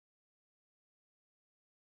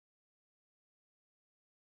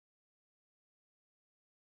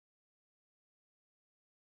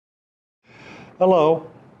Hello,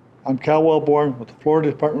 I'm Cal Wellborn with the Florida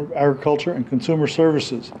Department of Agriculture and Consumer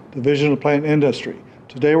Services, Division of Plant Industry.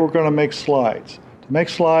 Today we're going to make slides. To make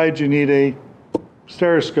slides you need a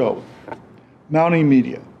stereoscope, mounting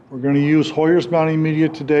media. We're going to use Hoyer's mounting media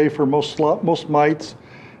today for most mites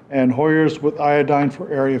and Hoyer's with iodine for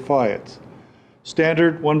areophytes.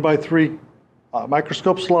 Standard 1x3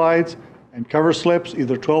 microscope slides and cover slips,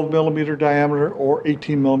 either 12 millimeter diameter or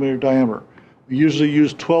 18 millimeter diameter. We usually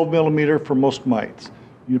use 12 millimeter for most mites.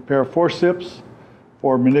 You need a pair of forceps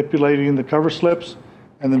for manipulating the cover slips,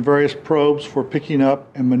 and then various probes for picking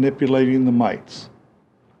up and manipulating the mites.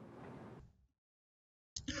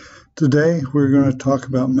 Today we're going to talk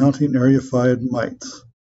about mounting areophyte mites.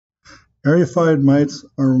 Areophyte mites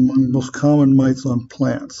are among the most common mites on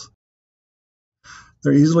plants.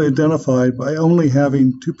 They're easily identified by only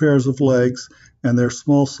having two pairs of legs and their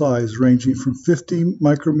small size ranging from 50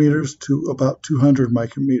 micrometers to about 200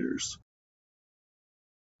 micrometers.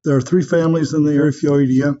 There are three families in the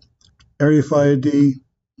Areophyida: Areophyidae,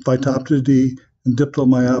 Phytoptidae, and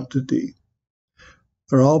Diplomyoptidae.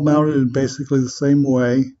 They're all mounted in basically the same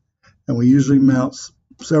way, and we usually mount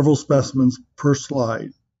several specimens per slide.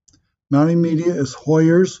 Mounting media is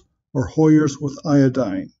Hoyer's or Hoyer's with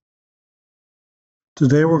iodine.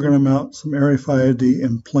 Today we're going to mount some Areophyidae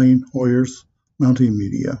in plain Hoyer's mounting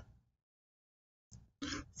media.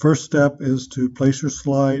 First step is to place your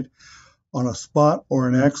slide on a spot or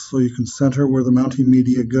an X so you can center where the mounting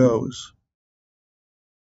media goes.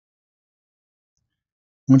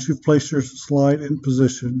 Once you've placed your slide in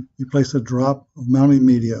position, you place a drop of mounting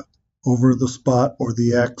media over the spot or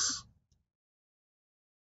the X.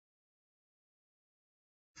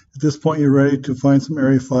 At this point, you're ready to find some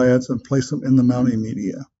areophytes and place them in the mounting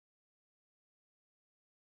media.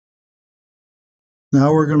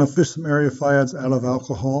 Now we're going to fish some areophytes out of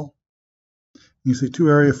alcohol. You see two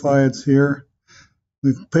areophytes here.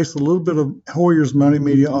 We've placed a little bit of Hoyer's mounting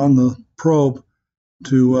media on the probe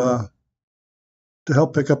to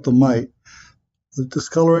help pick up the mite. The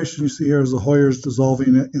discoloration you see here is the Hoyer's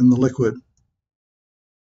dissolving it in the liquid.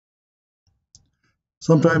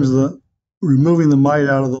 Sometimes removing the mite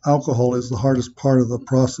out of the alcohol is the hardest part of the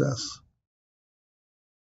process.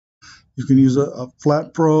 You can use a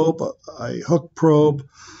flat probe, a hook probe,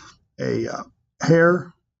 a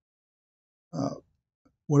hair,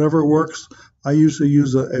 whatever works. I usually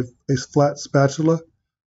use a flat spatula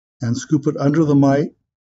and scoop it under the mite.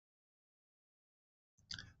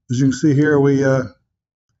 As you can see here, it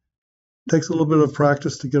takes a little bit of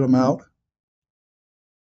practice to get them out.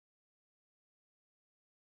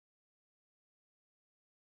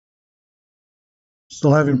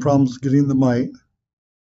 Still having problems getting the mite.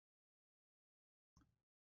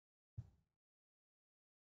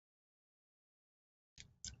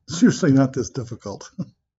 It's usually not this difficult.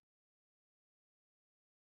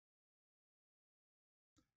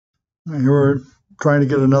 Here we're trying to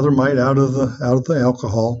get another mite out of the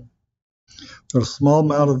alcohol. Got a small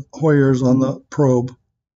amount of Hoyer's on the probe,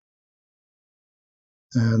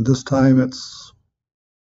 and this time it's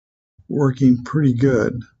working pretty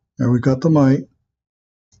good. Now we've got the mite.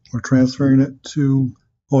 We're transferring it to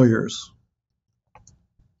Hoyer's.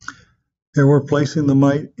 Here we're placing the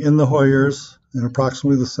mite in the Hoyer's in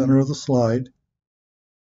approximately the center of the slide.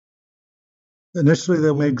 Initially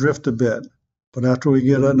they may drift a bit, but after we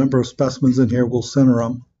get a number of specimens in here, we'll center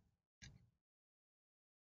them.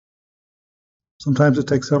 Sometimes it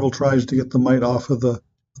takes several tries to get the mite off of the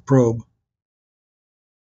probe.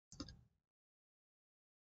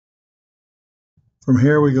 From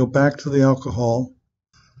here we go back to the alcohol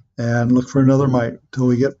and look for another mite until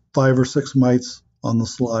we get 5 or 6 mites on the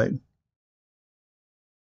slide.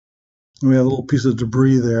 And we have a little piece of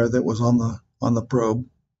debris there that was on the probe.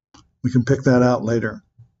 We can pick that out later.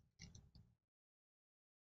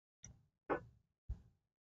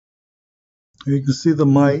 Here you can see the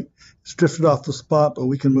mite. It's drifted off the spot, but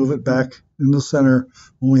we can move it back in the center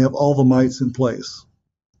when we have all the mites in place.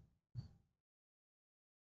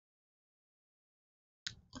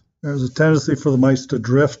 There's a tendency for the mites to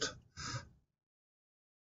drift.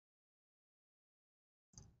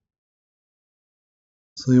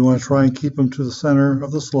 So you want to try and keep them to the center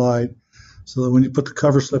of the slide so that when you put the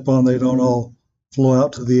cover slip on, they don't all flow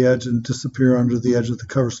out to the edge and disappear under the edge of the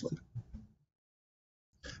cover slip.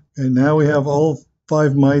 And now we have all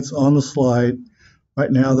 5 mites on the slide.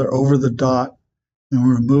 Right now they're over the dot, and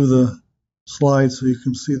we're going to move the slide so you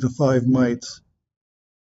can see the 5 mites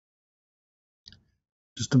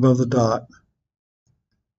just above the dot.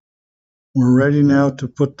 We're ready now to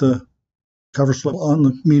put the cover slip on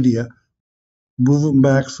the media. Move them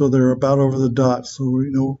back so they're about over the dot so we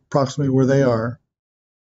know approximately where they are.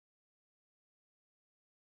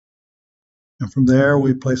 And from there,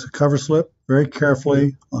 we place a cover slip very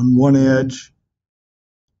carefully on one edge,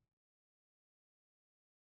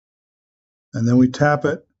 and then we tap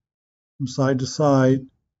it from side to side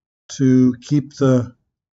to keep the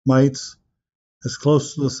mites as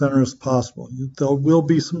close to the center as possible. There will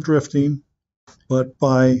be some drifting, but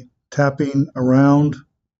by tapping around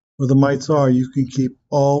where the mites are, you can keep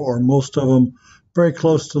all or most of them very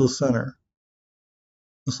close to the center.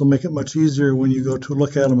 This will make it much easier when you go to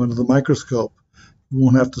look at them under the microscope. You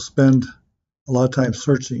won't have to spend a lot of time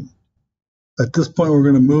searching. At this point, we're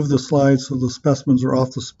going to move the slide so the specimens are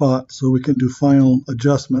off the spot so we can do final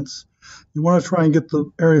adjustments. You want to try and get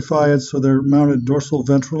the aryaphiids so they're mounted dorsal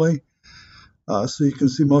ventrally, so you can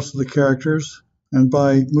see most of the characters. And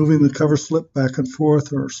by moving the cover slip back and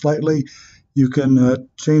forth or slightly, you can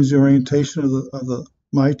change the orientation of the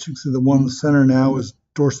mites. You can see the one in the center now is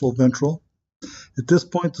dorsal ventral. At this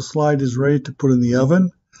point, the slide is ready to put in the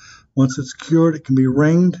oven. Once it's cured, it can be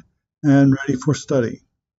ringed and ready for study.